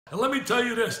And let me tell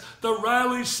you this, the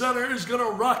Reilly Center is going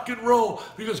to rock and roll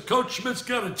because Coach Schmidt's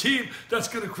got a team that's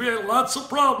going to create lots of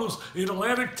problems in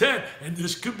Atlantic 10. And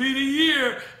this could be the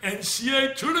year.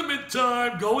 NCAA tournament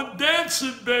time, going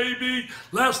dancing, baby.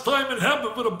 Last time it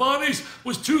happened for the Bonnies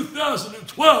was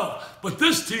 2012. But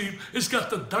this team has got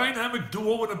the dynamic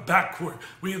duo in the backcourt.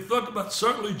 When you think about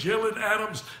certainly Jalen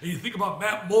Adams and you think about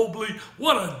Matt Mobley,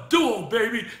 what a duo,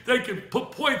 baby. They can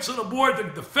put points on the board, they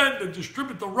can defend and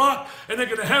distribute the rock, and they're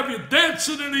going to have you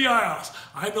dancing in the aisles.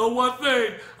 I know one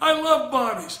thing. I love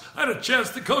Bonnies. I had a chance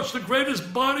to coach the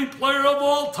greatest Bonnie player of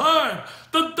all time,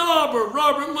 the Dauber,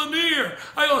 Robert Lanier.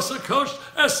 I also coached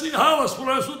S.C. Hollis when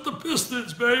I was with the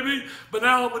Pistons, baby. But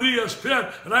now I'm at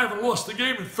ESPN, and I haven't lost a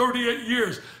game in 38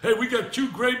 years. Hey, we got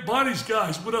two great Bonnies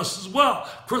guys with us as well.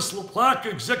 Chris LaPlaca,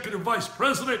 Executive Vice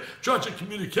President, Charge of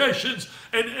Communications,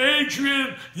 and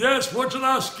Adrian, yes,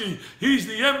 Wojnarowski. He's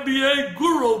the NBA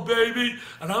guru, baby.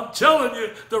 And I'm telling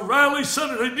you, the Reilly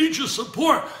Center, they need your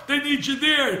support. They need you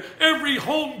there. Every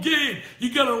home game,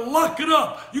 you got to lock it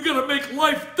up. You got to make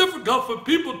life difficult for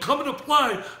people coming to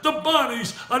play the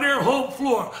Bonnies on their home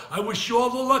floor. I wish you all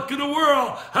the luck in the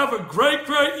world. Have a great,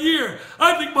 great year.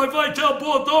 I think my Vitale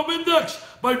Ball Dome Index,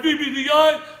 my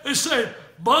BBDI, is saying,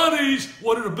 Bonnies,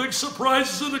 one of the big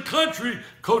surprises in the country.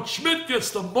 Coach Schmidt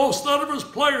gets the most out of his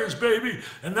players, baby,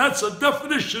 and that's a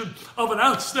definition of an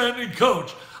outstanding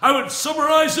coach. I would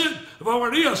summarize it if I were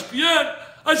on ESPN.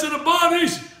 I said the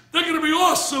Bonnies, they're going to be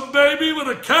awesome, baby, with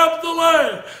a capital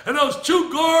A. And those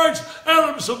two guards,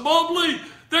 Adams and Mobley,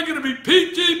 they're going to be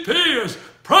PTPers,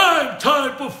 prime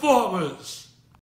time performers.